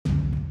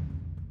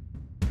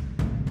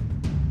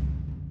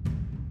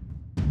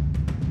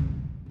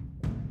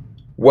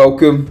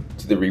Welcome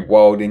to the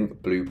Rewilding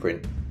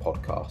Blueprint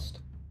podcast,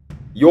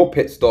 your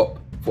pit stop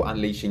for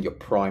unleashing your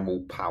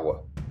primal power.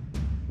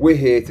 We're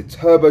here to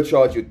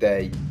turbocharge your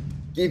day,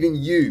 giving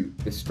you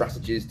the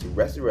strategies to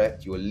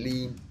resurrect your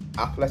lean,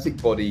 athletic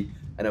body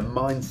and a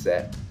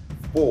mindset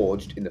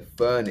forged in the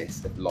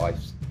furnace of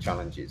life's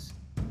challenges.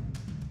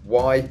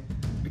 Why?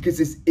 Because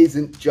this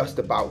isn't just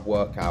about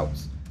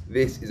workouts.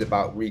 This is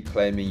about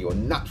reclaiming your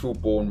natural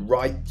born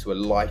right to a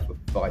life of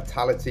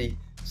vitality,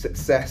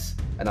 success,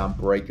 and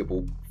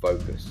unbreakable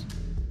focus.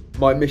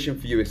 My mission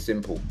for you is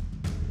simple.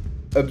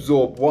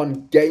 Absorb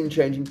one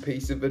game-changing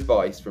piece of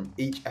advice from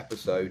each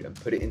episode and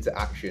put it into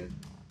action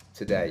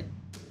today.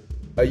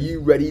 Are you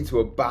ready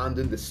to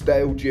abandon the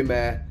stale gym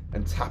air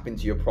and tap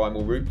into your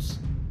primal roots?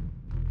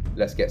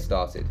 Let's get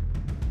started.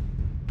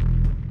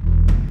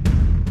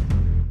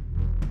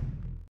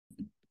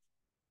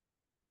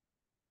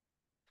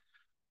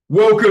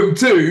 Welcome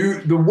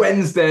to the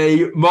Wednesday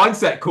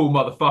Mindset Call,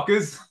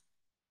 motherfuckers.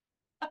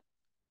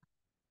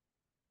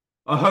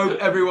 I hope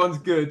everyone's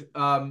good,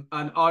 and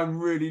I'm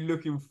really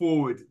looking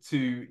forward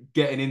to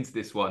getting into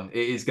this one.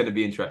 It is going to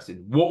be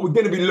interesting. What we're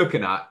going to be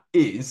looking at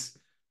is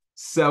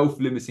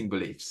self-limiting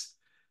beliefs.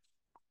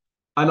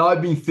 And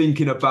I've been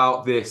thinking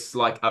about this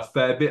like a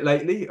fair bit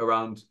lately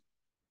around,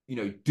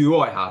 do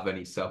I have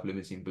any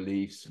self-limiting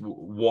beliefs?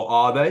 What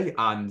are they?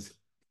 And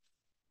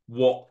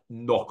what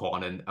knock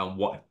on and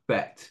what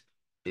effect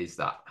is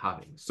that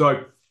having?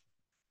 So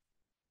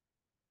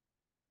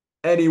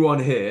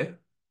anyone here,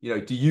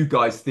 do you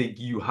guys think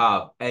you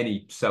have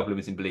any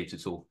self-limiting beliefs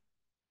at all?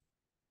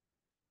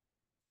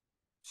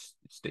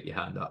 Stick your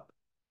hand up.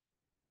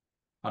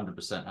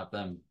 100% have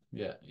them.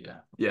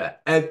 Yeah.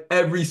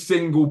 Every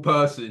single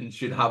person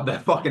should have their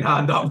fucking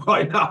hand up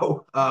right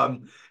now.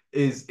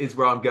 Is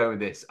where I'm going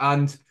with this,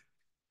 and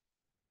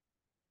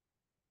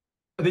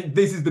I think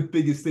this is the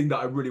biggest thing that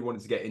I really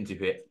wanted to get into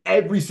here.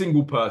 Every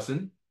single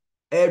person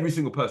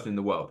in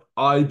the world,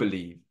 I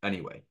believe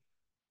anyway,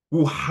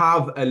 will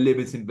have a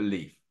limiting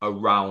belief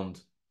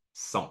around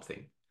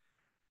something,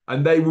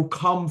 and they will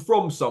come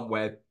from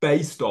somewhere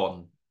based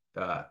on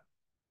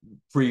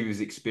previous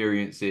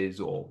experiences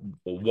or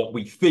what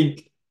we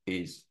think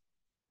is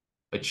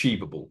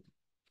achievable.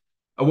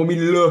 And when we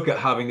look at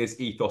having this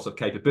ethos of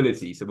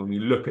capability, so when we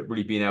look at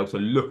really being able to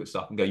look at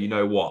stuff and go, you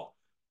know what,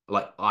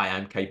 like I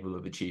am capable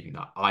of achieving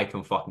that, I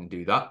can fucking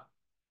do that.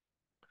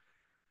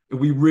 If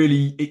we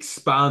really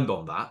expand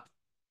on that,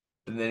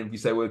 and then if we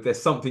say, well, if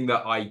there's something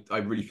that I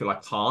really feel I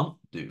can't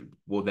do,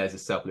 well, there's a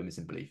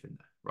self-limiting belief in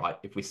there, right?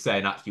 If we're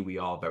saying actually we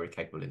are very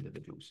capable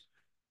individuals.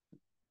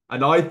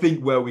 And I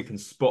think where we can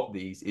spot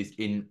these is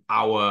in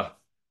our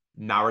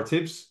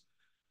narratives.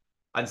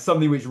 And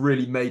something which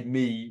really made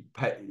me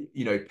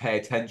pay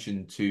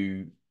attention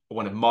to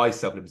one of my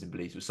self-limiting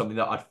beliefs was something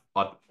that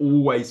I'd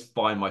always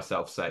find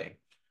myself saying.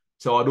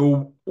 So I'd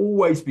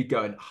always be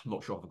going, I'm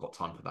not sure if I've got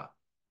time for that.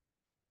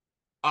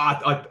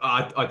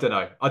 I don't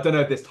know. I don't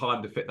know if there's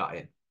time to fit that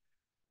in.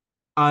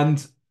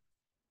 And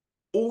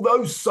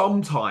although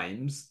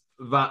sometimes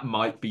that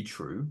might be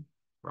true,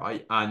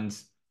 right? And,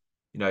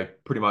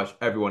 pretty much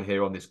everyone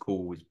here on this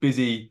call is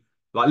busy.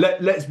 Like,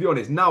 let's be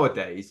honest,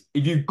 nowadays,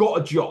 if you've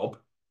got a job,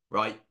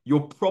 right, you're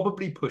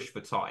probably pushed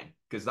for time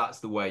because that's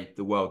the way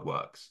the world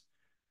works.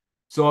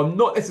 So I'm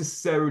not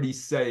necessarily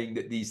saying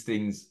that these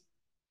things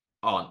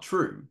aren't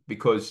true,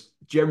 because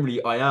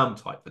generally I am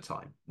tight for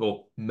time,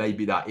 or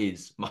maybe that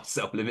is my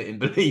self-limiting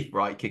belief,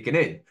 right, kicking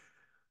in.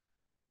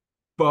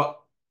 But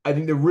I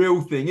think the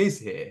real thing is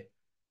here,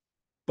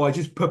 by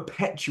just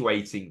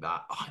perpetuating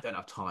that, I don't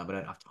have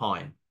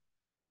time,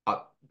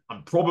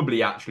 I'm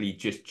probably actually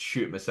just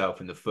shooting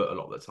myself in the foot a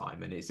lot of the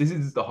time. And this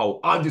is the whole,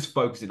 I'm just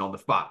focusing on the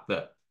fact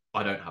that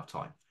I don't have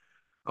time.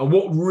 And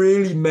what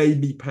really made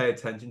me pay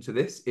attention to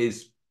this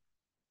is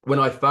when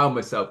I found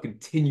myself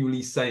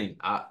continually saying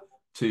that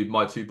to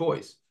my two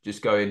boys,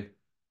 just going,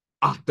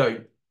 I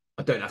don't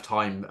have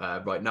time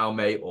right now,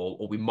 mate,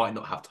 or we might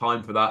not have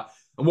time for that.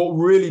 And what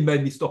really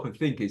made me stop and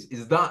think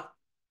is that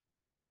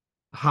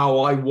how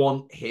I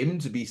want him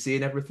to be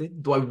seeing everything?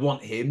 Do I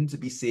want him to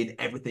be seeing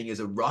everything as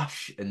a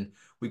rush and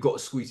we've got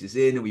to squeeze this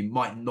in and we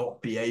might not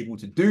be able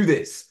to do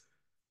this?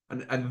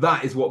 And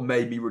that is what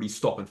made me really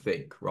stop and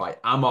think, right?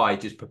 Am I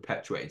just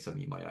perpetuating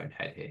something in my own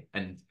head here?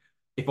 And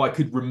if I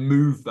could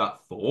remove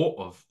that thought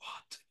of,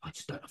 I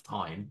just don't have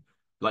time,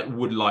 like,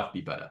 would life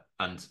be better?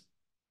 And,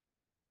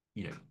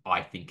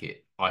 I think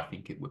it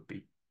would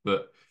be.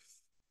 But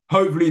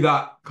hopefully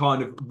that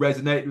kind of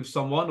resonated with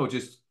someone, or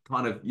just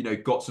kind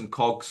of, got some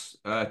cogs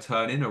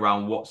turning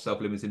around what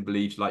self-limiting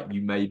beliefs like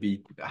you may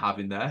be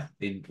having there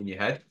in your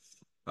head.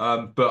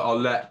 But I'll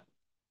let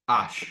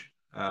Ash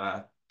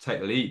take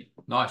the lead.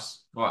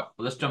 Nice. All right.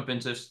 Well, let's jump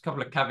into just a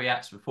couple of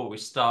caveats before we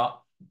start.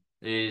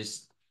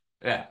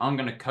 I'm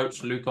going to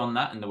coach Luke on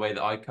that in the way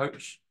that I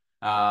coach.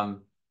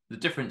 The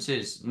difference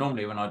is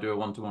normally when I do a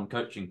one-to-one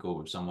coaching call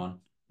with someone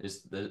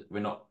is that we're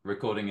not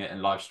recording it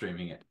and live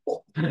streaming it.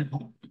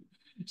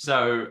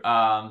 So,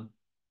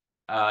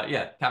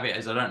 caveat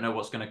is I don't know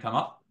what's going to come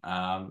up.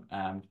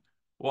 And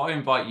what I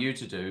invite you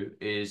to do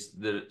is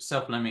the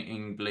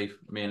self-limiting belief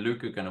me and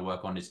Luke are going to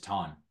work on is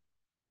time.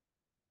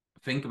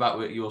 Think about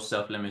what your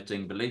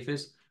self-limiting belief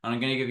is, and I'm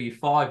going to give you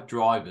 5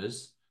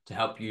 drivers to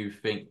help you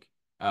think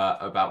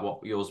about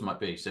what yours might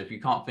be. So if you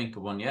can't think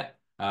of one yet,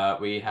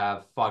 we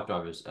have 5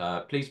 drivers.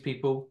 Please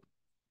people,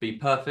 be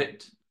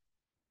perfect,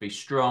 be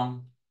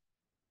strong,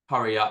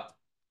 hurry up,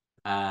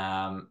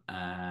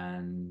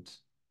 and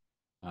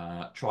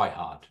try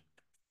hard.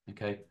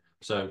 Okay,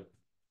 so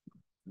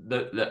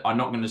I'm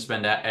not going to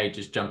spend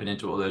ages jumping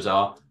into what those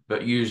are,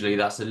 but usually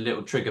that's a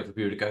little trigger for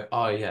people to go,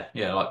 oh yeah,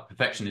 like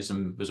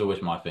perfectionism was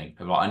always my thing.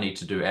 Like I need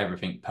to do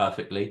everything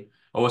perfectly.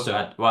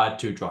 I had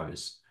 2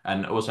 drivers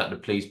and also had to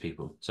please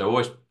people. So I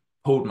always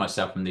pulled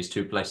myself from these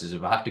 2 places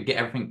of I have to get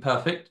everything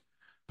perfect,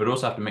 but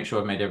also have to make sure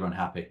I've made everyone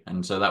happy.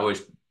 And so that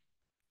always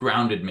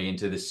grounded me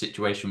into this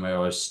situation where I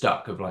was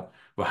stuck of like,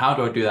 well, how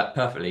do I do that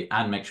perfectly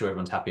and make sure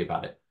everyone's happy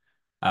about it?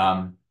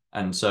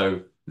 And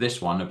so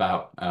this one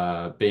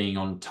about being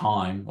on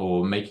time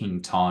or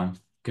making time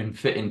can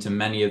fit into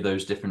many of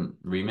those different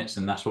remits,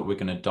 and that's what we're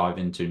going to dive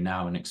into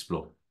now and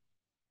explore.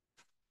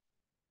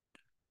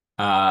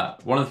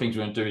 One of the things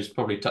we're going to do is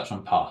probably touch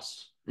on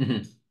past.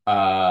 Mm-hmm.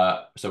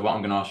 So what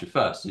I'm going to ask you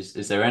first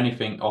is there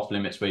anything off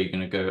limits where you're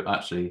going to go,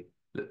 actually,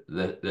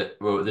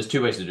 well, there's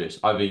 2 ways to do this.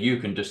 Either you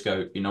can just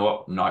go, you know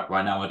what,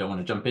 right now I don't want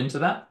to jump into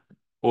that,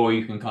 or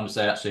you can kind of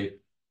say, actually,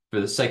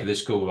 for the sake of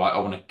this call, I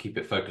want to keep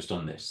it focused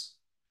on this.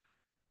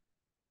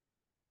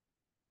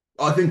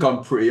 I think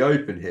I'm pretty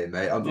open here,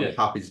 mate. I'm Yeah.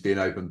 happy to be an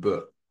open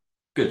book.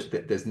 Good.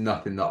 There's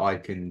nothing that I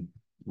can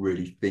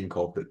really think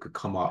of that could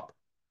come up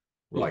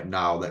right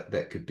now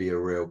that could be a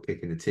real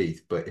kick in the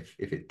teeth. But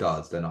if it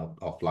does, then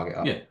I'll flag it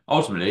up. Yeah.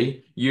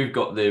 Ultimately, you've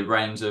got the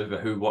reins over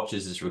who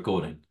watches this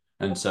recording,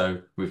 and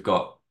so we've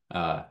got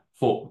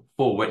four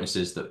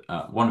witnesses that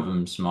one of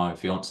them's my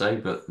fiance,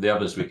 but the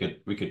others we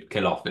could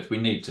kill off if we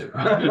need to.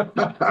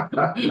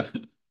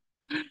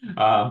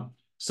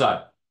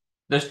 So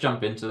let's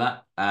jump into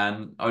that,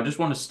 and I just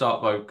want to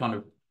start by kind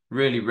of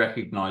really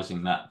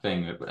recognizing that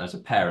thing as a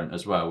parent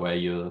as well, where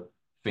you're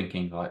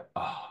thinking like,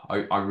 oh,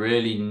 I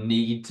really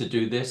need to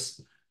do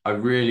this. I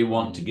really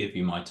want to give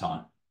you my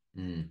time.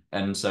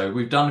 And so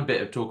we've done a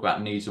bit of talk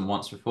about needs and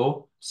wants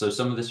before. So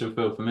some of this will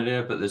feel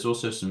familiar, but there's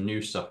also some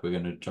new stuff we're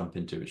going to jump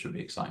into, which will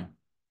be exciting.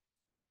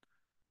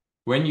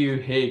 When you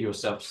hear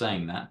yourself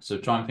saying that, so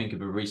try and think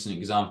of a recent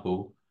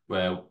example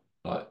where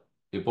like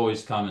your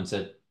boys come and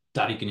said,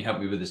 Daddy, can you help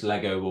me with this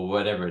Lego or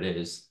whatever it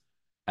is?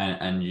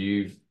 And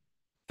you've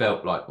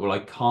felt like, well, I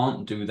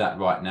can't do that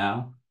right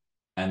now.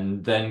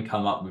 And then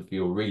come up with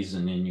your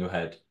reason in your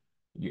head.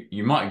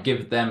 You might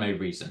give them a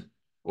reason.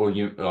 Or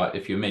you, like,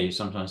 if you're me,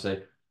 sometimes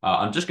say,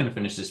 I'm just going to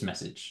finish this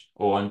message,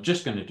 or I'm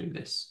just going to do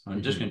this, or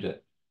I'm just going to do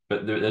it.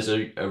 But there's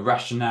a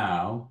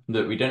rationale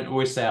that we don't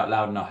always say out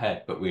loud in our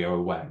head, but we are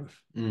aware of.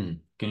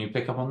 Can you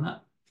pick up on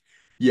that?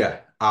 Yeah,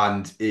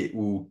 and it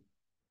will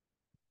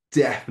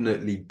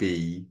definitely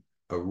be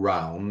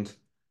around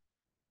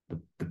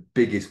the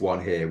biggest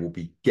one here will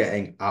be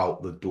getting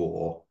out the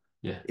door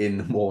in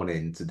the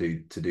morning to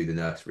do the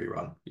nursery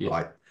run.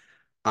 Right.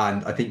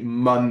 And I think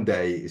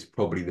Monday is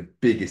probably the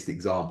biggest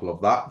example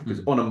of that,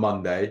 because on a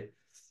Monday,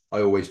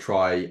 I always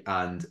try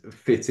and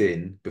fit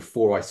in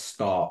before I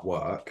start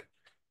work,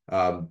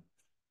 a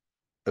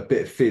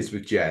bit of fizz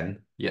with Jen,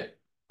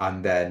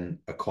 and then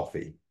a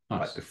coffee,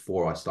 like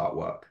before I start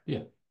work.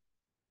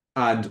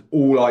 And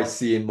all I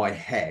see in my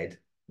head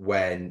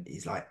when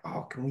he's like,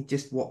 oh, can we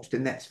just watch the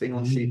next thing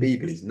on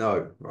CB? Please?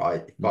 No,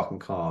 right? You fucking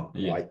can't,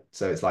 right?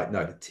 So it's like,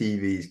 no, the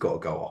TV's got to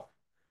go off.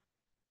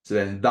 So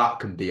then that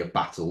can be a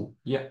battle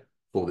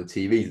for the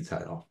TV to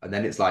turn off. And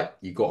then it's like,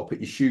 you got to put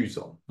your shoes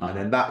on. And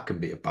then that can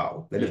be a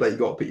battle. Then it's like, you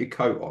got to put your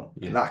coat on.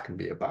 And that can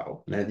be a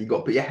battle. And then you got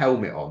to put your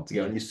helmet on to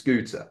get on your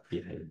scooter.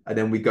 And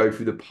then we go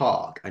through the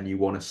park and you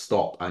want to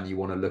stop and you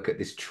want to look at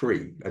this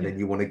tree. And then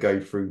you want to go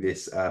through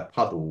this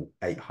puddle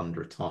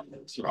 800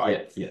 times,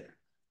 right?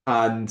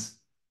 And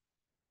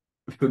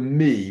for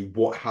me,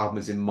 what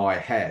happens in my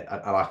head,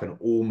 and I can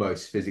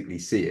almost physically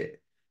see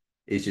it,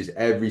 is just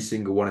every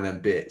single one of them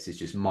bits is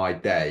just my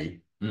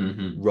day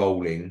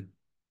rolling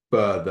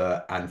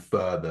further and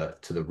further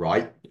to the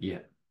right.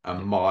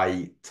 And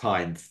my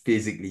time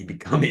physically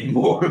becoming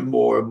more and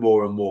more and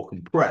more and more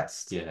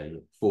compressed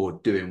for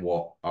doing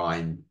what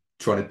I'm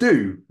trying to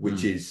do,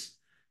 which is,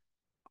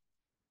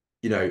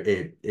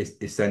 it's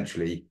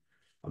essentially,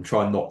 I'm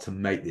trying not to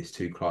make this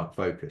too client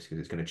focused because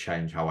it's going to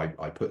change how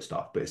I put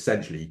stuff, but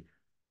essentially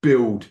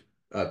build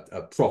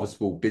a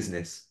profitable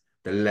business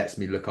that lets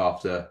me look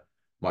after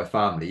my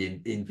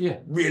family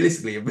in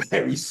realistically a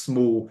very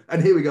small,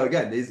 and here we go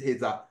again,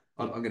 here's that,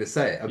 I'm going to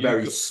say it, a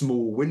very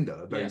small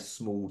window, a very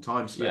small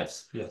time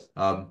space.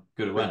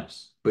 Good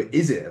awareness. But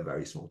is it a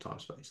very small time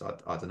space?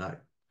 I don't know.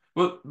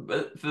 Well,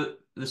 for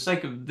the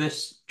sake of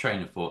this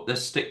train of thought,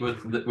 let's stick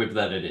with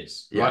that it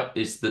is, right?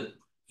 It's that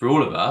for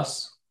all of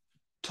us,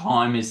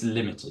 time is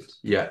limited.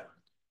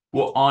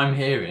 What I'm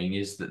hearing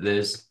is that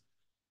there's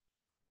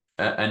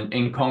an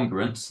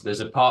incongruence. There's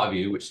a part of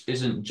you which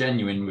isn't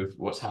genuine with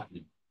what's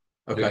happening.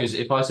 Because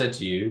if I said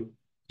to you,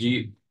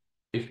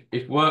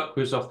 if work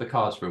was off the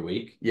cards for a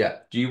week, Yeah.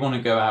 do you want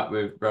to go out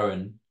with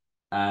Rowan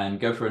and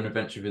go for an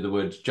adventure through the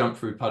woods, jump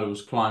through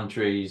puddles, climb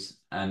trees,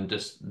 and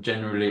just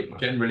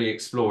generally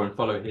explore and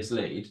follow his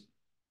lead?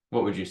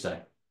 What would you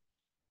say?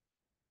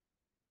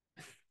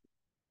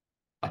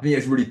 I think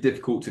it's really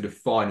difficult to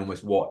define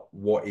almost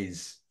what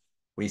is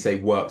when you say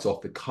works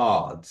off the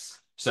cards.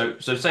 So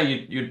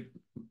say you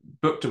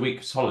booked a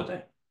week's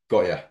holiday.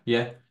 Got ya.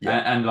 Yeah. Yeah.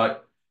 And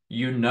like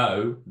you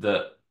know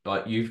that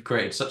like you've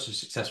created such a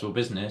successful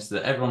business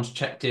that everyone's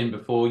checked in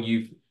before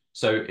you've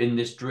so in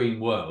this dream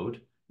world,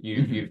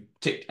 you've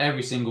ticked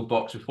every single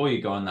box before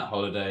you go on that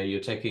holiday. You're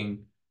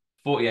taking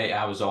 48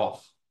 hours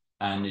off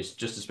and it's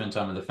just to spend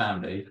time with the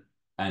family.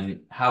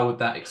 And how would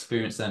that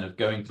experience then of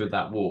going through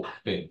that walk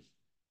be?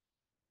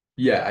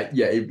 Yeah,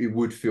 yeah, it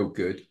would feel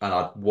good, and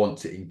I'd want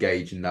to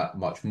engage in that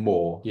much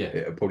more.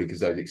 Yeah. Probably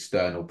because those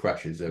external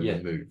pressures are Yeah.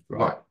 removed, right?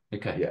 Right.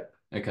 Okay.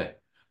 Yeah. Okay.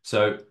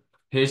 So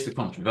here's the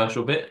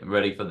controversial bit.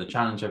 Ready for the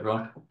challenge,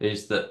 everyone?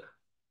 Is that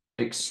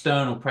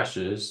external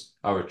pressures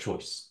are a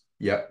choice.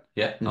 Yeah.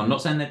 Yeah. I'm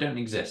not saying they don't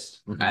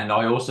exist, Mhm. and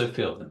I also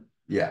feel them,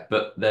 Yeah.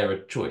 but they're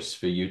a choice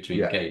for you to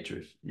Yeah. engage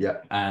with.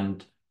 Yeah.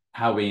 And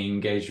how we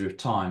engage with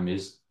time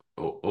is,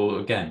 or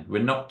again,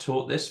 we're not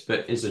taught this,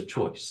 but is a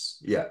choice.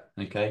 Yeah.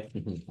 Okay.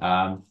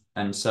 Mhm.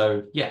 And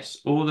so,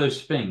 yes, all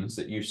those things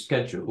that you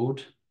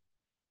scheduled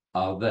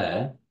are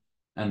there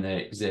and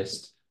they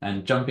exist.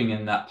 And jumping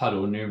in that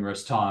puddle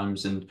numerous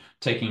times and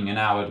taking an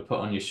hour to put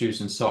on your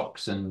shoes and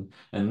socks and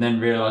then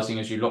realizing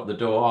as you lock the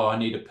door, oh, I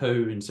need a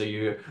poo. And so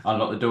you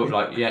unlock the door.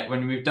 Like, yeah,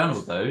 when we've done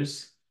all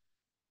those,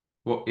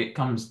 what it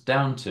comes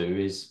down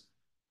to is,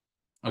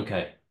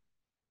 okay,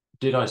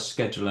 did I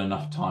schedule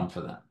enough time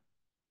for that?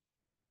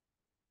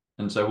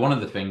 And so one of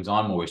the things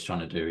I'm always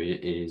trying to do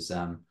is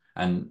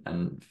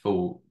and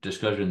full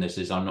disclosure in this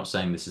is I'm not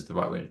saying this is the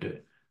right way to do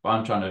it, but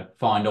I'm trying to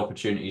find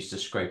opportunities to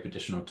scrape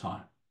additional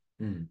time.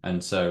 Mm.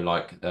 And so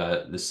like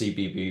the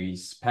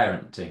CBB's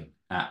parenting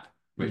app,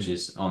 which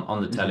is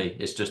on the telly,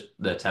 it's just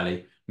the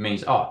telly,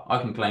 means, oh, I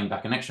can claim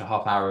back an extra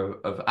half hour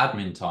of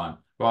admin time.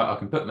 Right, I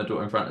can put my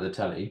daughter in front of the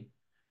telly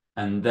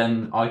and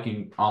then I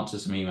can answer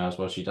some emails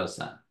while she does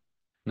that.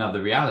 Now,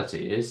 the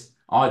reality is,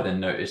 I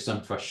then notice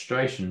some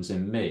frustrations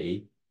in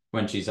me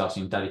when she's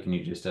asking, Daddy, can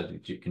you do this? Daddy,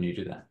 can you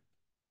do that?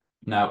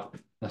 Now,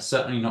 that's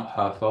certainly not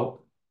her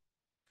fault.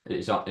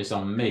 It's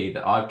on me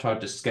that I've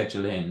tried to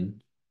schedule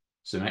in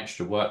some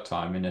extra work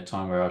time in a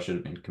time where I should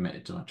have been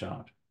committed to my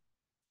child.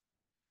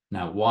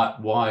 Now,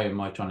 why am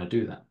I trying to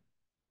do that?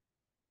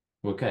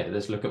 Okay,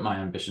 let's look at my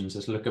ambitions.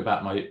 Let's look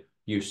about my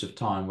use of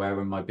time. Where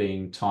am I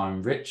being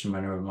time rich and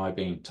where am I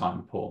being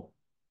time poor?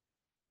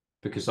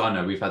 Because I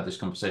know we've had this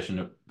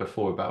conversation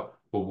before about,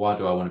 well, why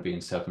do I want to be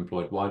in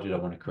self-employed? Why did I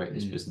want to create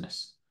this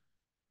business?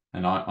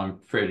 And I'm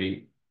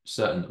pretty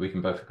certain that we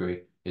can both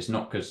agree it's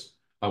not because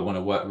I want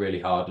to work really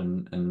hard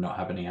and not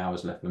have any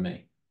hours left for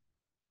me.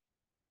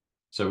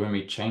 So when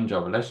we change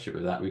our relationship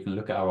with that, we can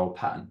look at our old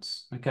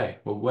patterns. Okay,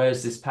 well,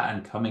 where's this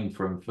pattern coming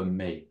from for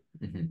me?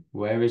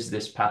 Where is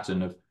this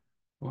pattern of,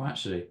 well,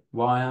 actually,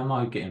 why am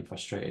I getting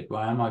frustrated?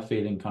 Why am I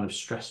feeling kind of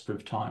stressed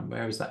with time?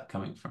 Where is that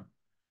coming from?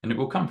 And it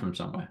will come from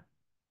somewhere.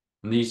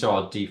 And these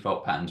are our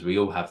default patterns. We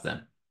all have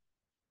them.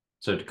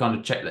 So to kind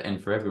of check that in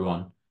for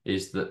everyone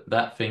is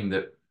that thing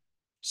that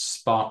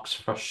sparks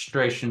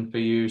frustration for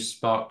you,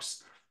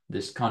 sparks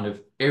this kind of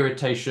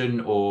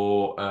irritation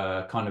or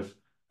kind of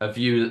a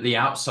view that the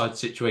outside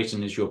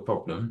situation is your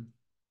problem,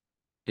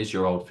 is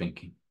your old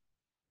thinking.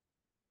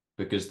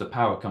 Because the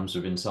power comes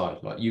from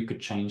inside. Like you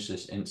could change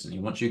this instantly.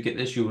 Once you get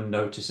this, you will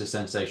notice a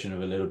sensation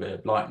of a little bit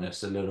of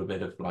lightness, a little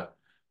bit of like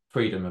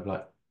freedom of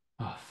like,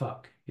 oh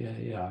fuck,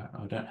 yeah,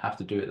 I don't have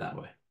to do it that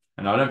way.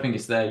 And I don't think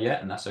it's there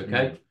yet, and that's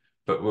okay.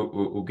 But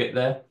we'll get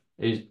there.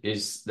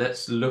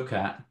 Let's look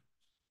at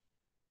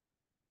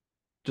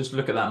just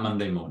look at that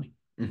Monday morning.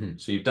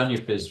 So you've done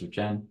your fizz with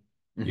Jen,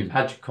 you've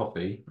had your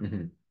coffee.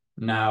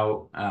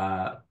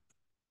 Now,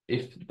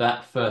 if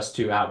that first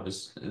 2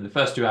 hours, the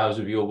first 2 hours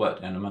of your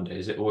work day on a Monday,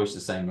 is it always the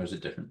same or is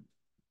it different?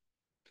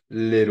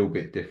 Little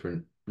bit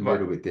different. Right.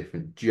 Little bit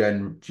different.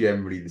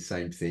 Generally the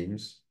same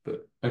themes,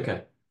 but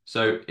okay.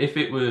 So if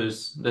it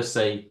was, let's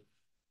say,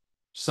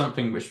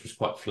 something which was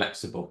quite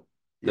flexible,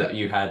 that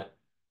you had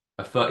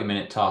a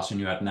 30-minute task and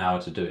you had an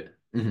hour to do it,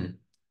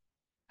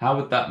 how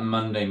would that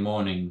Monday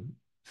morning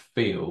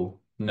feel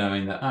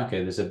knowing that,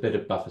 okay, there's a bit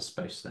of buffer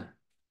space there?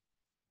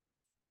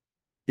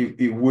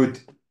 it would.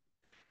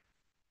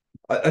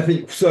 I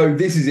think so.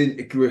 This is an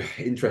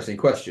interesting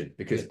question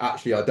because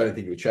actually, I don't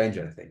think it would change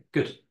anything.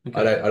 Good. Okay.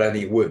 I don't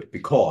think it would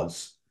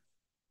because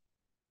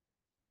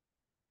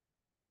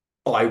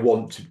I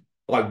want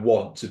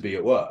to be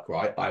at work,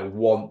 right? I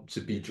want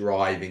to be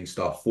driving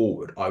stuff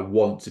forward. I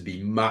want to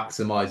be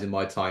maximizing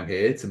my time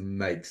here to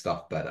make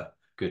stuff better.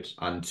 Good.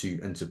 And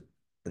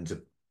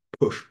to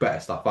push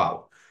better stuff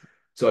out.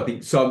 So I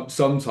think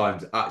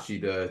sometimes actually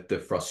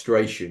the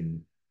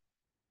frustration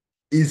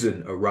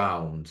isn't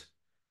around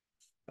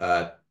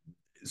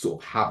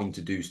sort of having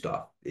to do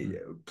stuff.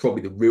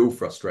 Probably the real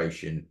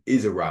frustration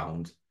is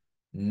around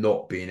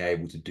not being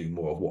able to do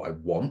more of what I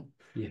want.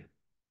 Yeah.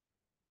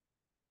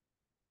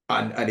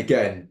 and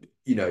again,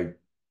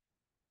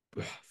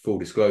 full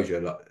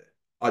disclosure,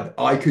 like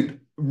I could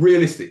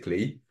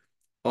realistically,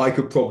 I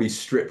could probably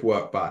strip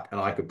work back and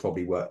I could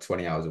probably work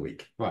 20 hours a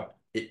week. Right.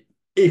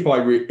 If I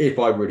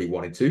really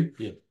wanted to.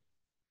 Yeah.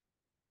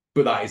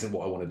 But that isn't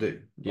what I want to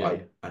do. Yeah.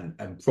 Right.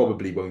 And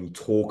probably when you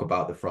talk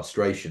about the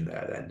frustration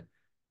there, then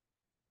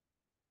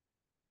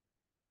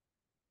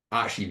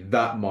actually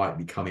that might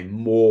be coming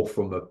more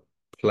from a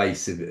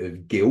place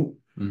of guilt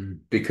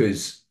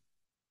because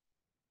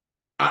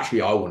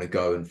actually I want to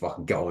go and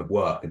fucking get on with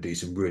work and do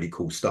some really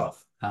cool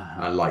stuff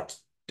and like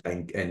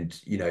and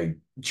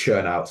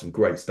churn out some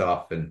great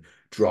stuff and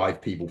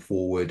drive people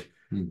forward.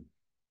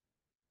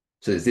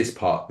 So there's this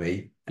part of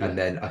me, and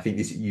then I think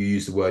this you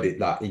use the word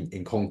that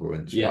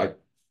incongruence, right?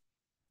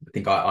 I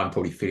think I'm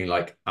probably feeling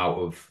like out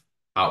of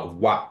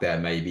whack there,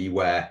 maybe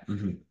where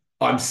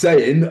I'm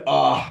saying,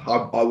 I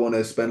want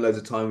to spend loads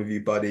of time with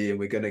you, buddy, and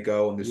we're going to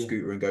go on the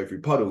scooter and go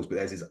through puddles. But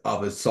there's this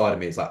other side of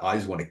me. It's like, I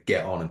just want to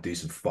get on and do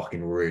some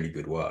fucking really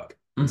good work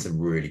and some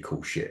really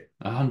cool shit.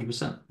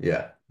 100%.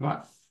 Yeah. Right.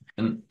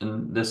 And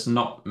let's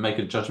not make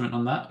a judgment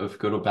on that of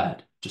good or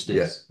bad. Just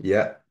is.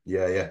 Yeah.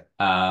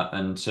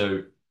 And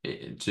so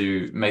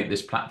to make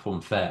this platform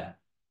fair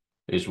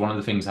is one of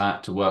the things I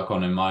had to work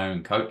on in my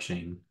own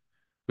coaching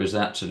was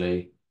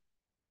actually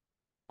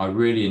I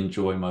really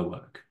enjoy my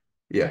work.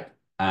 Yeah.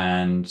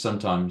 And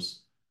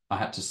sometimes I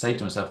had to say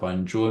to myself, I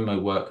enjoy my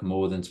work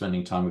more than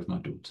spending time with my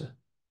daughter.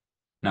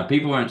 Now,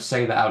 people won't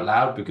say that out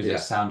loud because it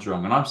sounds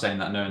wrong. And I'm saying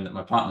that knowing that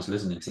my partner's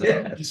listening to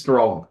that. Yeah,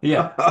 strong.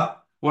 Yeah.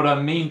 What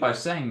I mean by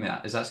saying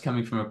that is that's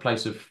coming from a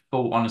place of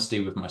full honesty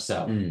with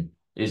myself.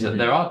 Is that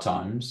there are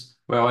times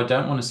where I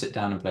don't want to sit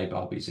down and play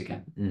Barbies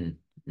again.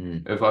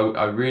 If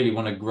I really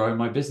want to grow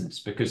my business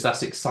because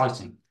that's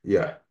exciting.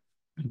 Yeah.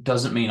 It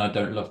doesn't mean I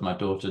don't love my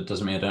daughter. It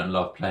doesn't mean I don't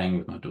love playing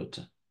with my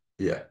daughter.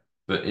 Yeah.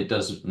 But it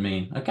does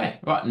mean, okay,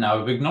 right,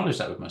 now I've acknowledged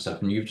that with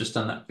myself. And you've just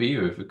done that for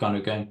you. If we're kind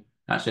of going,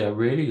 actually, I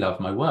really love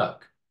my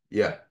work.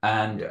 Yeah.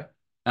 And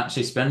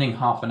actually spending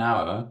half an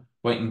hour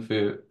waiting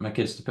for my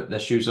kids to put their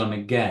shoes on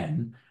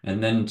again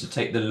and then to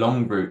take the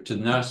long route to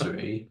the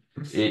nursery,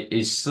 it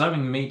is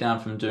slowing me down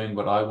from doing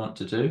what I want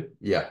to do.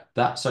 Yeah.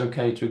 That's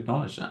okay to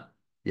acknowledge that.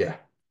 Yeah.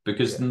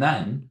 Because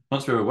then,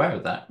 once we're aware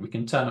of that, we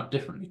can turn up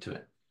differently to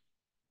it.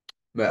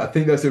 Mate, I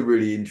think that's a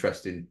really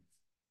interesting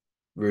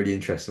way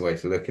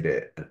to look at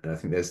it. And I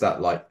think there's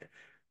that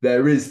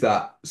there is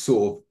that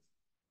sort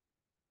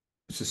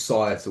of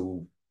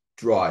societal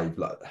drive,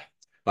 like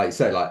you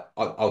say, like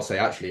I'll say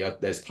actually,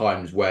 there's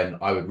times when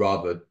I would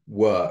rather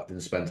work than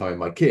spend time with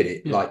my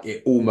kid.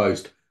 It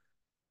almost,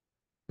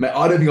 mate,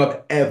 I don't think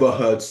I've ever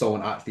heard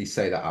someone actually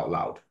say that out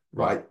loud,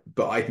 right?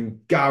 But I can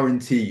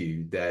guarantee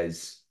you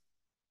there's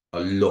a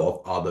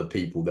lot of other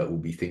people that will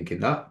be thinking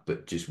that,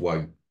 but just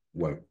won't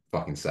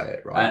fucking say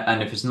it, right?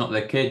 And if it's not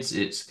their kids,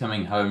 it's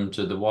coming home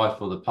to the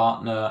wife or the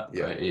partner.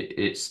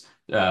 It's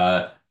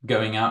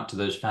going out to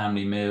those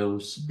family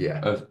meals.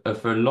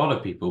 For a lot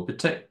of people,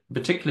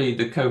 particularly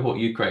the cohort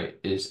you create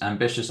is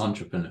ambitious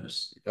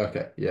entrepreneurs.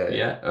 Okay.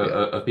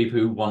 Of people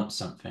who want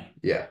something.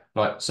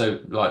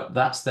 So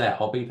that's their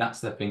hobby,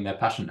 that's their thing they're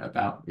passionate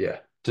about.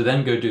 To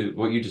then go do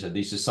what you just said,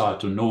 these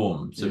societal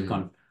norms of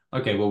kind of,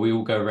 okay, well, we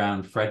all go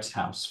around Fred's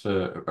house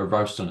for a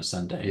roast on a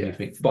Sunday. And you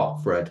think,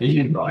 fuck Fred.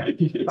 Right.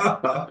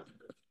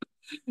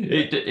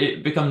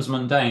 It becomes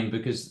mundane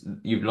because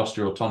you've lost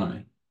your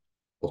autonomy.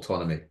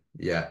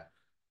 Yeah,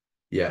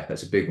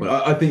 that's a big one.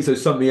 I think so.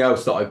 Something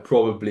else that I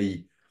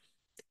probably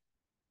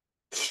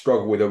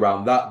struggle with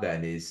around that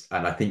then is,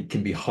 and I think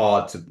can be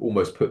hard to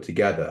almost put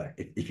together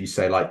if you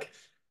say like,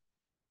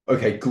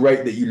 okay,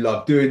 great that you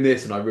love doing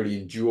this and I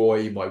really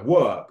enjoy my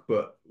work,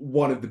 but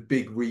one of the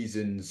big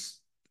reasons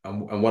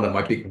and one of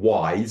my big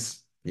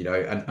whys, and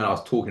I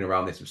was talking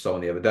around this with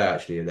someone the other day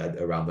actually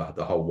around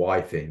the whole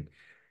why thing.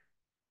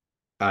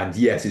 And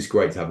yes, it's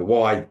great to have a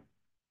why.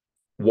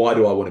 Why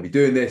do I want to be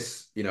doing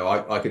this?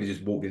 I could have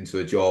just walked into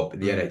a job in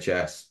the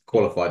NHS,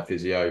 qualified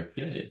physio,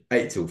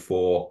 8 till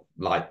 4,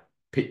 like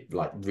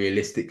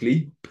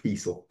realistically,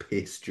 piece of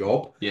piss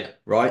job.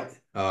 Right.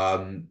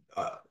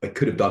 I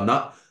could have done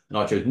that. And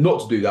I chose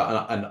not to do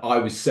that. And I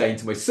was saying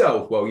to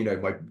myself, well,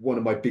 one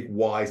of my big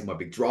whys and my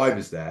big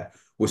drivers there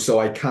was so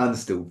I can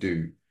still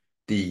do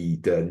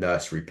the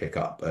nursery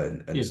pickup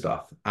and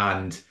stuff.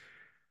 And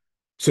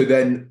so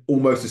then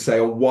almost to say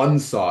on one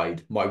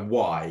side, my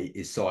why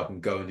is so I can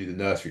go and do the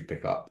nursery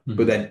pickup,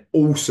 but then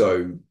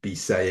also be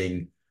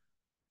saying,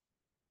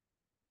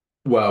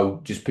 well,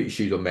 just put your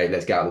shoes on, mate.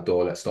 Let's get out the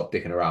door. Let's stop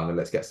dicking around and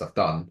let's get stuff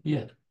done.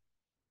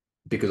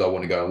 Because I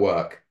want to go and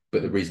work.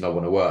 But the reason I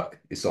want to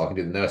work is so I can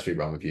do the nursery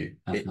run with you.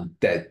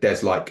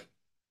 There's like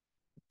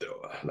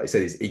I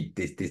say,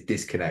 this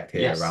disconnect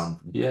here around,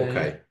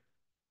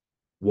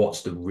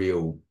 what's the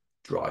real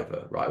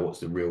driver, right? What's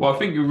the real... Well, I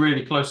think you're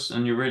really close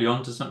and you're really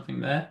onto something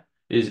there,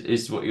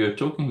 is what you're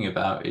talking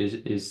about,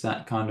 is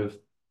that kind of,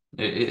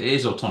 it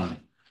is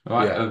autonomy,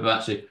 right? Of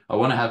actually, I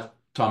want to have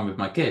time with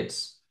my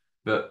kids,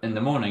 but in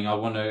the morning, I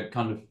want to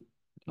kind of,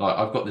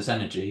 I've got this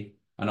energy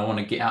and I want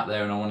to get out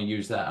there and I want to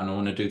use that and I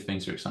want to do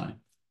things that are exciting.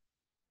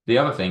 The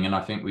other thing, and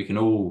I think we can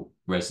all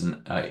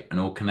resonate and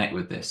all connect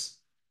with this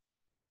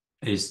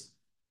is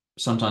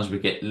sometimes we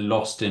get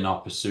lost in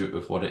our pursuit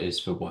of what it is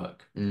for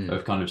work,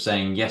 of kind of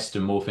saying yes to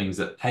more things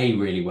that pay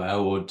really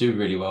well or do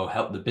really well,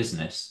 help the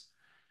business,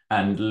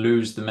 and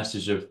lose the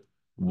message of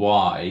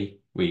why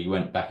we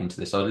went back into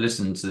this. I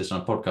listened to this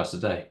on a podcast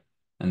today,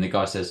 and the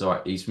guy says, all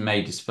right, he's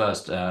made his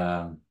first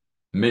 $1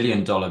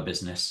 million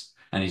business,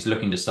 and he's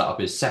looking to start up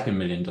his second $1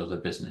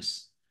 million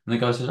business. And the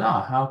guy says,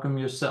 how come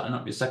you're setting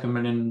up your second $1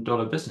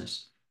 million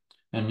business?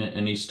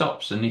 And he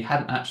stops, and he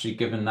hadn't actually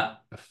given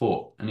that a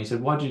thought. And he said,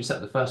 why did you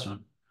set the first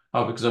one?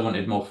 Oh, because I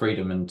wanted more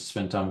freedom and to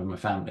spend time with my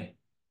family.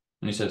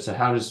 And he said, so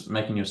how does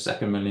making your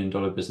second $1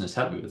 million business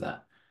help you with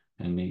that?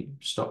 And he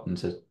stopped and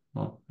said,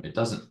 well, it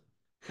doesn't.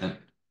 And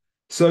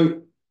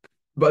So,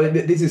 but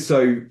this is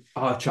so.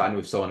 I was chatting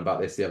with someone about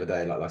this the other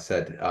day. Like I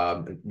said,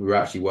 we were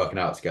actually working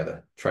out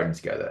together, training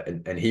together,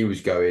 and he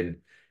was going.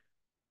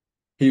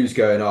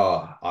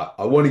 Oh,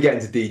 I want to get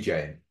into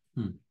DJing.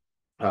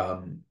 I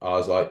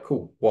was like,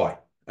 cool. Why?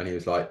 And he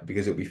was like,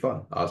 because it'll be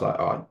fun. I was like,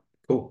 all right,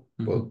 cool.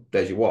 Well,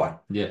 there's your why.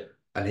 Yeah.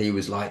 And he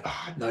was like,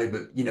 no,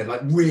 but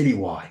like really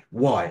why?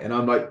 Why? And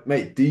I'm like,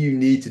 mate, do you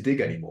need to dig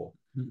anymore?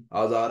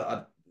 I was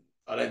like,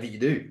 I don't think you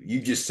do.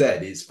 You just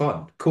said it's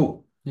fun.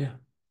 Cool. Yeah.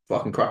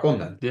 Fucking crack on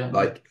then. Yeah.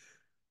 Like,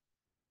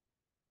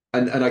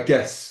 and I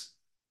guess,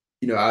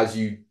 as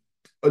you,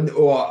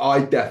 or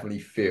I definitely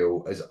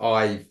feel as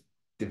I've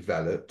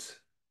developed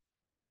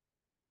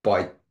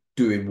by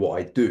doing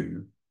what I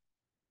do,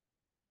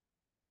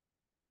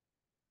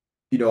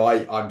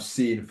 I'm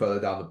seeing further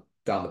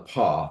down the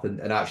path, and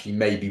actually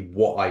maybe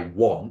what I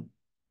want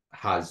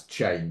has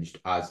changed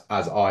as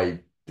I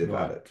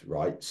developed,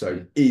 right?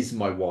 So is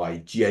my why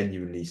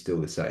genuinely still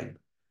the same?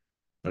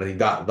 And I think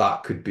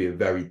that could be a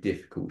very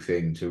difficult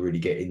thing to really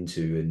get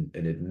into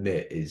and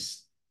admit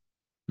is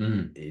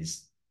that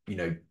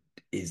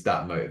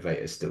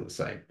motivator still the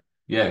same?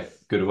 Yeah,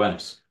 good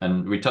awareness.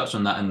 And we touched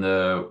on that in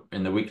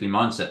the weekly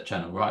mindset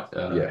channel, right?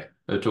 Yeah.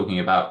 They're talking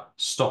about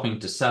stopping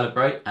to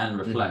celebrate and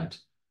reflect.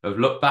 Of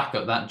look back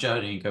at that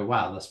journey and go,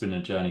 wow, that's been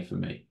a journey for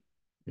me.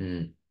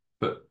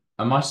 But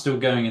am I still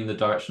going in the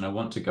direction I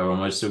want to go, or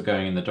am I still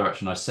going in the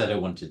direction I said I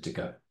wanted to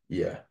go?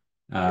 Yeah.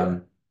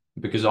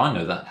 Because I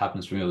know that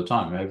happens for me all the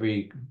time.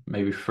 Every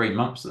maybe 3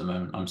 months at the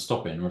moment, I'm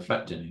stopping,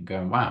 reflecting, and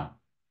going, wow,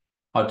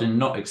 I did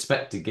not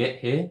expect to get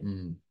here.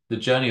 The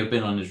journey I've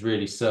been on has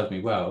really served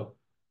me well,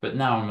 but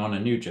now I'm on a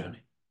new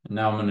journey. And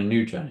now I'm on a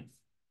new journey.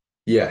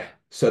 Yeah.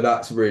 So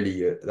that's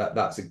really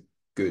that's a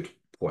good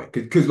point.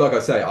 Because like I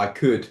say,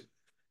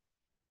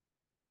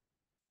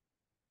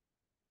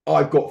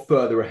 I've got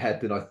further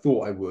ahead than I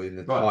thought I would in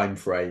the time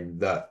frame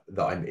that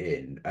I'm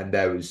in. And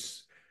there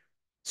was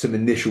some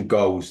initial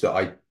goals that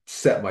I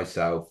set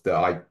myself that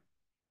I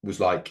was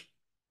like,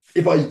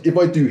 if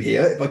I do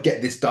here, if I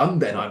get this done,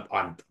 then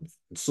I'm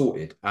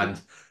sorted. And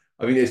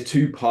I mean, there's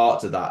two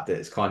parts of that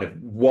that's kind of,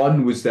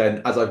 one was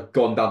then as I've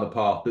gone down the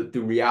path, that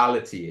the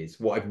reality is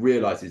what I've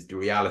realized is the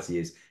reality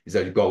is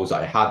those goals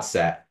that I had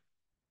set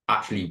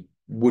actually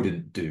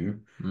wouldn't do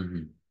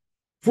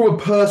from a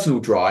personal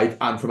drive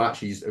and from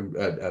actually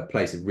a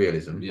place of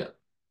realism. Yeah.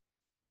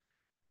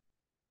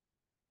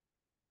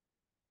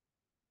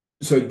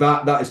 So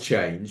that has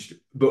changed,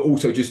 but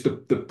also just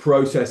the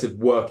process of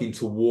working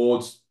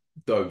towards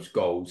those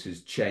goals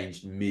has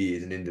changed me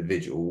as an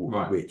individual,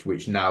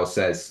 which now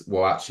says,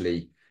 well,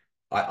 actually,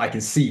 I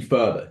can see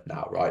further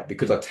now, right?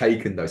 Because I've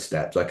taken those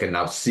steps, I can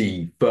now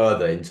see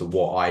further into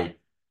what I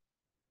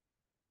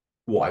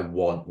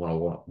want, what I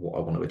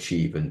want to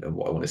achieve, and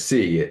what I want to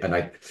see. And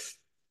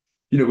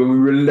when we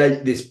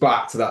relate this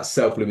back to that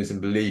self-limiting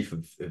belief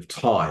of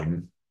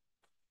time,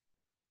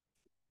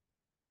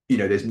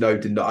 there's no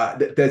deny.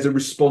 There's a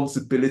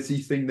responsibility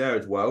thing there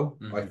as well,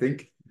 I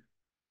think.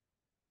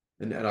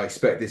 And I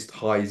expect this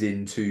ties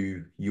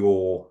into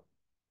your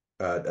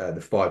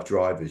the 5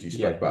 drivers you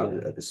spoke about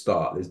at the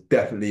start. There's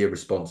definitely a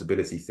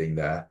responsibility thing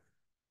there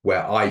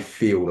where I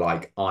feel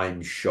like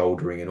I'm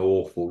shouldering an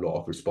awful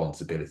lot of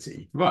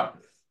responsibility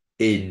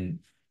in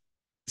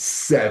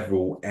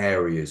several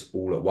areas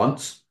all at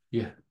once.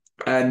 Yeah.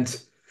 And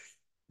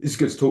it's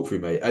good to talk through,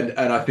 mate. And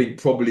I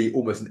think probably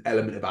almost an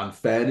element of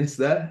unfairness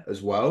there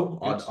as well.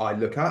 I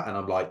look at and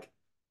I'm like,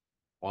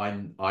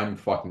 I'm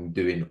fucking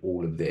doing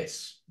all of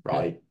this,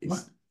 right?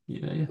 It's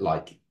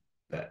like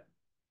that.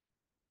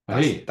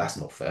 That's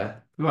not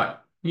fair. Right.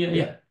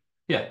 Yeah.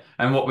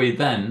 And what we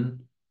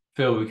then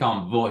feel we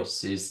can't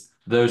voice is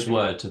those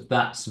words of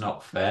that's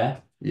not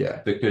fair.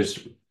 Yeah.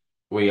 Because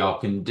we are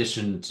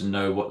conditioned to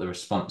know what the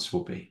response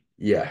will be.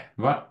 Yeah.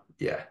 Right?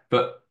 Yeah.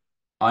 But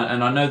I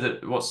know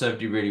that what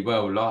served you really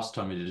well last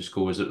time we did a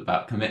call was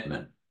about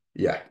commitment.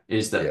 Yeah.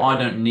 Is that I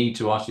don't need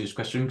to ask you this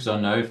question because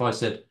I know if I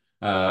said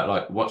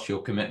like what's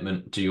your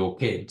commitment to your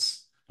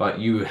kids, like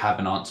you have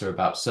an answer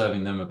about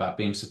serving them, about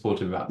being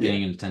supportive, about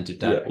being an attentive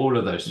dad, all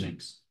of those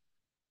things.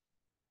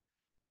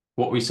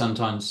 What we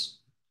sometimes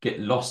get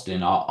lost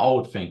in, our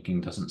old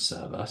thinking doesn't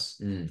serve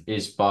us,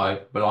 is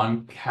but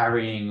I'm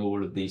carrying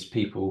all of these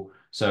people,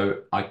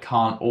 so I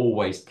can't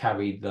always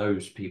carry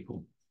those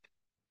people.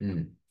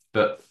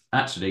 But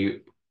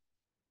actually,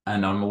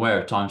 and I'm aware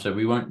of time, so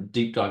we won't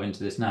deep dive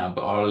into this now,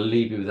 but I'll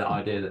leave you with that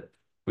idea that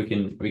we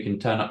can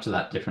turn up to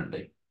that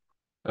differently.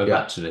 Of Yeah.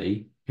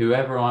 actually,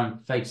 whoever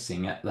I'm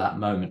facing at that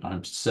moment,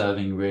 I'm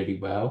serving really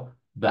well.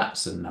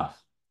 That's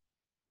enough.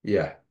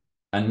 Yeah.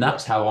 And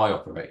that's how I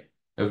operate.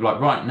 Of like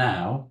right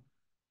now,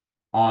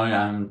 I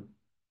am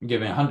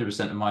giving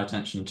 100% of my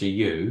attention to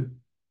you,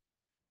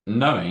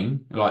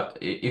 knowing like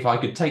if I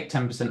could take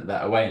 10% of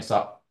that away and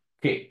start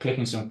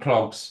clicking some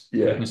clogs,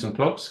 Yeah.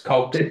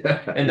 cogs in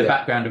the Yeah.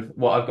 background of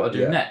what I've got to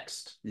do Yeah.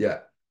 next, Yeah.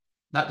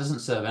 that doesn't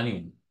serve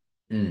anyone.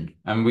 Mm.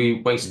 And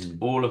we waste Mm.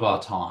 all of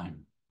our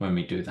time when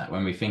we do that,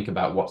 when we think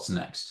about what's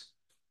next.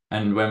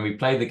 And when we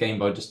play the game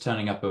by just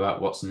turning up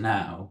about what's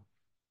now,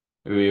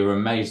 we are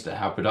amazed at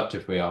how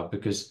productive we are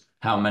because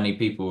how many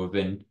people have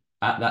been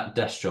at that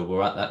desk job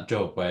or at that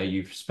job where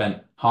you've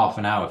spent half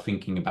an hour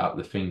thinking about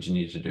the things you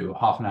need to do, or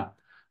half an hour.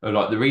 Or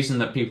like the reason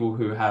that people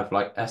who have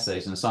like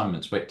essays and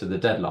assignments wait to the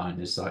deadline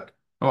is like,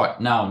 all right,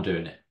 now I'm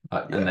doing it.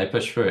 Like, and Yeah. they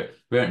push through it.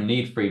 We don't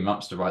need 3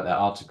 months to write that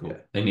article.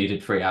 Yeah. They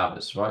needed 3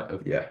 hours, right?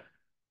 Yeah.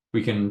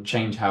 We can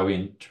change how we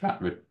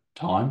interact with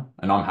time,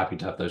 and I'm happy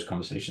to have those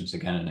conversations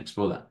again and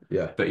explore that.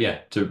 Yeah. But yeah,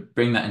 to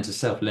bring that into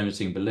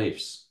self-limiting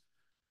beliefs,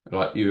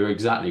 like you're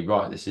exactly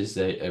right. This is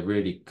a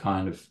really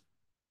kind of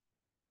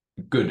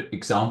good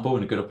example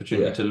and a good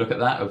opportunity Yeah. to look at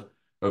that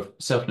of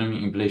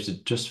self-limiting beliefs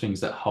are just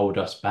things that hold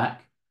us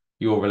back.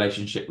 Your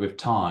relationship with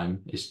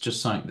time is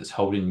just something that's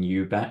holding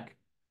you back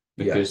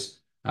Yeah.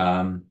 because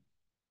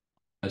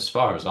as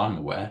far as I'm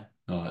aware,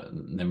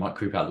 they might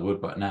creep out the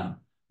woodwork now.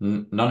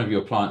 None of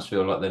your clients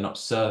feel like they're not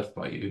served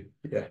by you.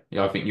 Yeah.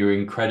 Yeah, I think you're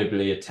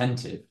incredibly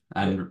attentive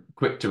and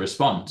quick to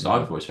respond. So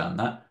I've always found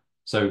that.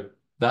 So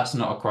that's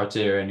not a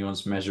criteria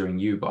anyone's measuring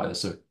you by.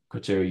 That's a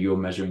criteria you're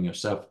measuring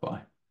yourself by.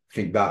 I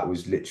think that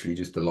was literally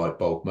just the light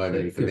bulb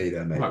moment for me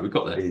there, mate. Right, we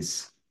got there.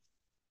 Is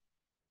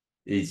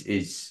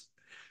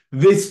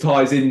this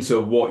ties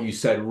into what you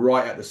said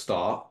right at the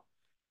start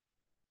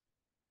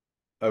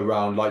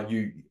around like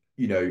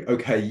you know,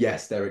 okay,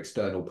 yes, there are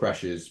external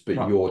pressures, but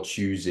Right. you're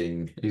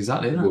choosing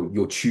Exactly that.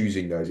 you're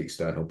choosing those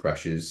external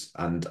pressures.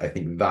 And I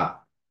think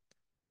that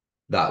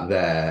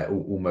there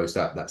almost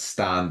that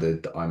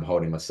standard that I'm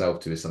holding myself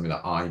to is something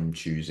that I'm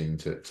choosing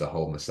to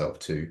hold myself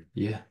to.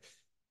 Yeah.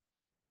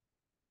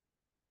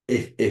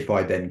 If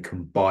I then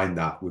combine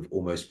that with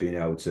almost being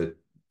able to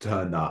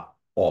turn that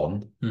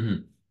on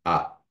Mm-hmm.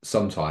 at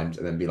sometimes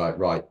and then be like,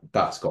 right,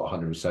 that's got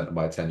 100% of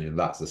my attention.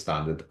 That's the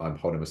standard I'm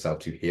holding myself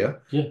to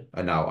here. Yeah.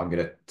 And now I'm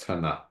going to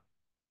turn that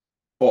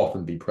off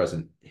and be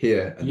present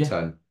here and Yeah.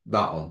 turn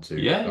that on to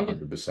Yeah.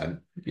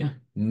 100%. Yeah.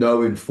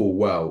 Knowing full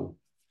well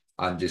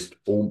and just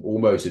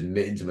almost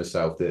admitting to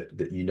myself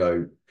that you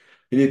know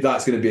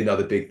that's going to be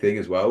another big thing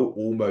as well.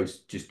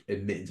 Almost just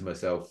admitting to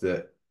myself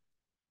that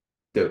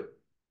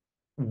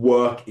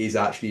work is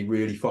actually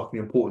really fucking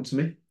important to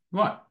me.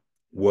 Right.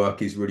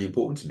 Work is really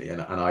important to me,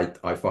 and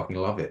I fucking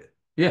love it.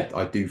 Yeah.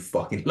 I do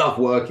fucking love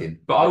working.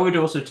 But I would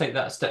also take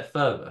that a step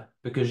further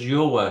because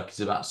your work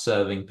is about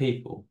serving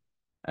people.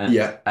 And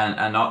Yeah.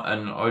 and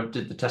I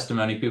did the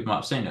testimony, people might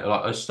have seen it.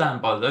 Like I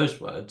stand by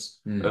those words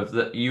of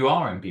that you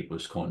are in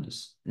people's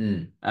corners.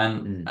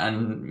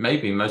 And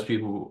maybe most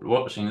people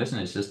watching,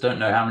 listening just don't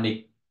know how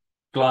many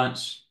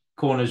clients'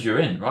 corners you're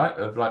in, right?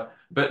 Of like,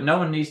 but no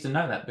one needs to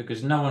know that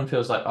because no one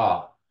feels like,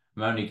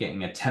 I'm only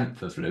getting a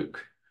tenth of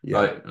Luke.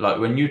 Yeah. Like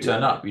when you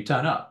turn up, you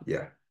turn up.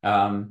 Yeah.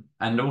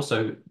 And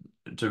also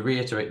to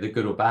reiterate the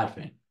good or bad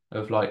thing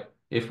of like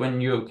if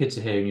when your kids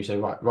are here and you say,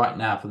 right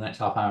now for the next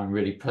half hour, I'm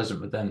really present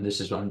with them,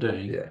 this is what I'm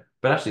doing. Yeah.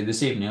 But actually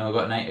this evening I've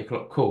got an 8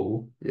 o'clock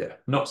call. Yeah.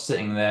 Not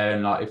sitting there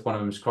and like if one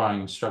of them's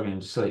crying and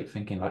struggling to sleep,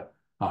 thinking like,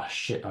 oh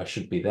shit, I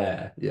should be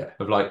there. Yeah.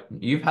 Of like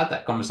you've had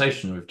that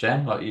conversation with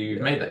Jen, like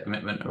you've made that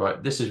commitment,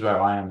 right? This is where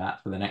I am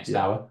at for the next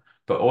hour.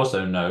 But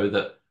also know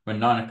that when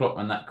 9 o'clock,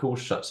 when that call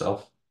shuts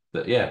off,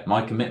 that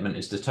my commitment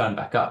is to turn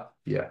back up.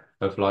 Yeah.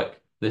 Of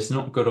like, it's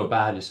not good or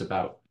bad, it's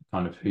about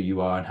kind of who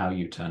you are and how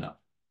you turn up.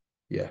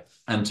 Yeah.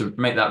 And to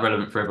make that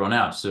relevant for everyone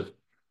else, of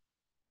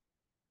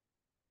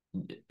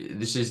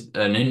this is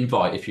an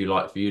invite, if you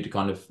like, for you to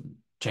kind of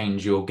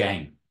change your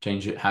game,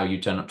 change it, how you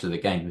turn up to the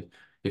game.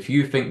 If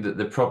you think that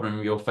the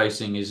problem you're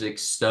facing is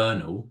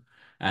external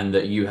and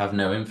that you have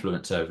no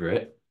influence over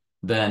it,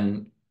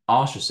 then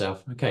ask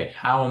yourself, okay,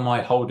 how am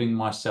I holding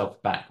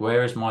myself back?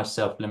 Where is my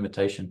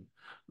self-limitation?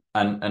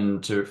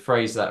 And to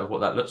phrase that of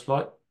what that looks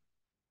like,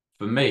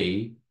 for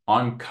me,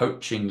 I'm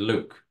coaching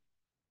Luke.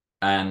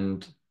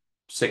 And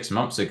 6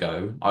 months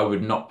ago, I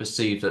would not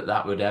perceive that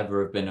that would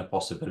ever have been a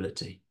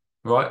possibility,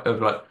 right?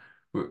 Of like,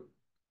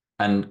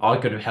 and I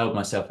could have held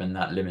myself in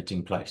that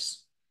limiting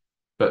place.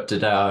 But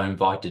today I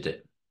invited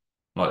it.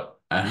 Like,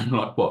 and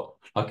like what?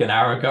 Like an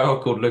hour ago,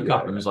 I called Luke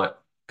up and was like,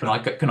 can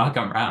I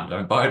come around? I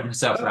invited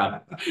myself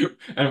around.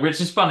 And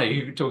which is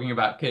funny, talking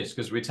about kids,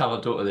 because we tell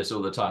our daughter this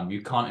all the time.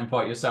 You can't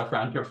invite yourself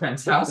around your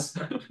friend's house.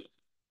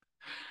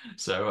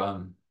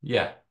 So,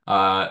 yeah.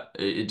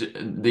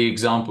 The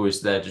example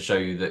is there to show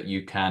you that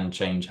you can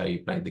change how you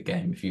play the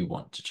game if you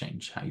want to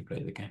change how you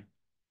play the game.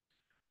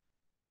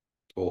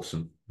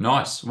 Awesome.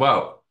 Nice.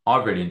 Well,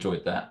 I really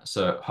enjoyed that.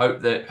 So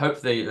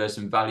hopefully there's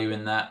some value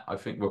in that. I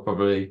think we'll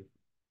probably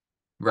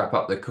wrap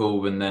up the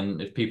call, and then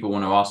if people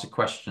want to ask a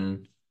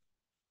question,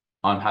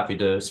 I'm happy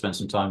to spend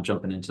some time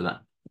jumping into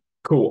that.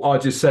 Cool. I'll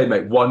just say,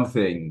 mate, one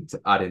thing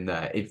to add in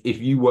there. If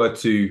you were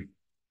to,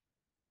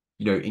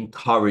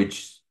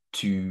 encourage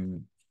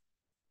to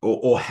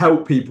or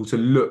help people to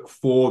look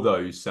for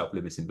those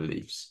self-limiting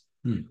beliefs.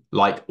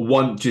 Like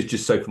one,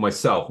 just so for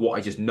myself, what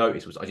I just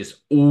noticed was I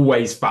just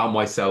always found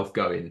myself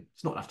going,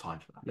 it's not enough time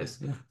for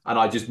that. And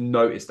I just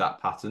noticed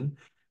that pattern.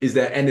 Is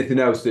there anything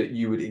else that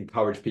you would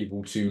encourage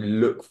people to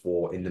look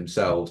for in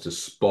themselves to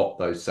spot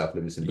those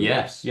self-limiting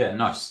beliefs? Yeah,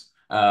 nice.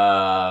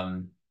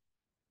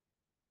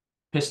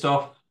 Pissed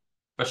off,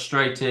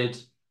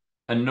 frustrated,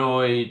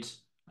 annoyed,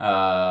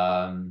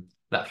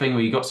 that thing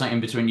where you got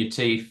something between your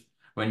teeth,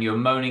 when you're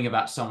moaning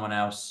about someone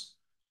else,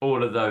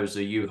 all of those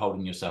are you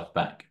holding yourself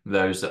back.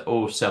 Those are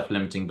all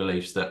self-limiting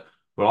beliefs that,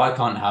 well, I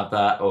can't have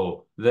that,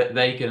 or that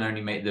they can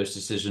only make those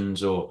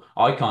decisions, or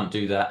I can't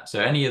do that. So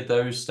any of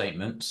those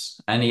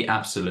statements, any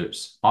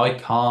absolutes, I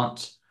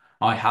can't,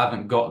 I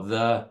haven't got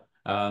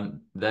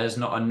there's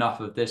not enough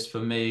of this for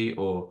me,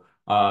 or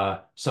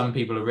some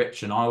people are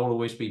rich and I'll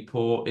always be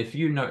poor. If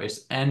you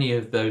notice any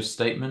of those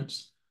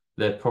statements,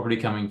 they're probably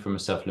coming from a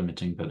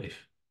self-limiting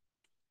belief.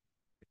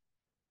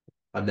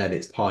 And then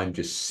it's time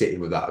just sitting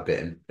with that a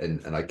bit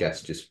and I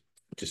guess just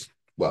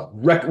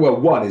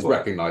one is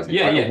recognizing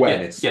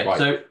awareness. Yeah. Right?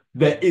 So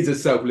there is a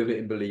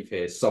self-limiting belief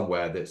here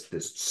somewhere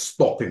that's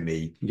stopping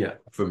me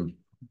from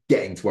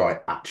getting to where I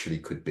actually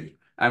could be.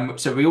 And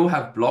so we all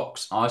have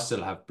blocks. I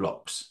still have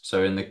blocks.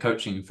 So in the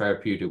coaching and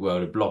therapeutic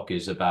world, a block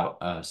is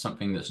about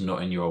something that's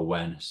not in your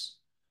awareness.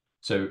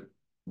 So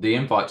the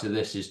invite to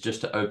this is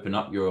just to open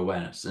up your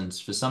awareness. And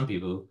for some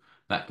people,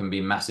 that can be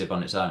massive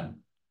on its own.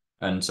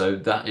 And so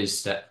that is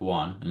step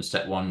one. And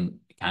step one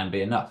can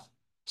be enough.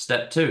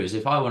 Step two is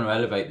if I want to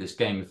elevate this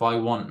game, if I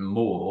want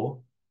more,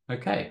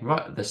 okay,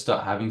 right, let's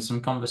start having some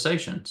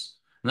conversations.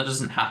 And that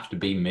doesn't have to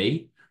be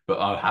me, but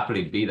I'll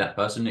happily be that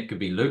person. It could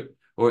be Luke,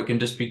 or it can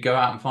just be go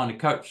out and find a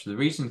coach. The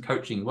reason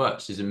coaching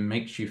works is it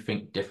makes you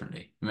think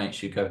differently. It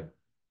makes you go,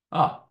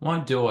 why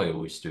do I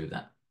always do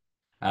that?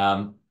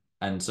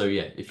 And so,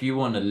 yeah, if you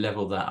want to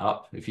level that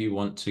up, if you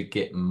want to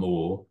get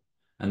more,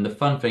 and the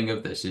fun thing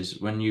of this is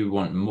when you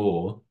want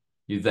more,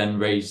 you then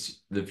raise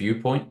the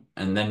viewpoint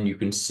and then you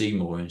can see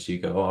more. And so you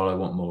go, I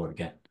want more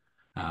again.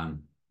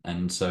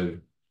 And so,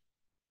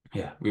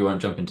 yeah, we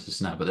won't jump into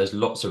this now, but there's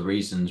lots of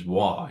reasons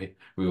why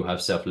we will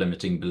have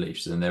self-limiting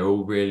beliefs, and they're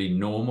all really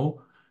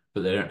normal,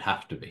 but they don't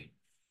have to be.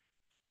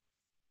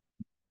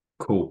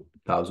 Cool.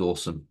 That was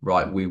awesome.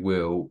 Right, we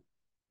will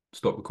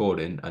stop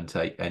recording and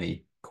take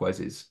any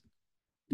quizzes.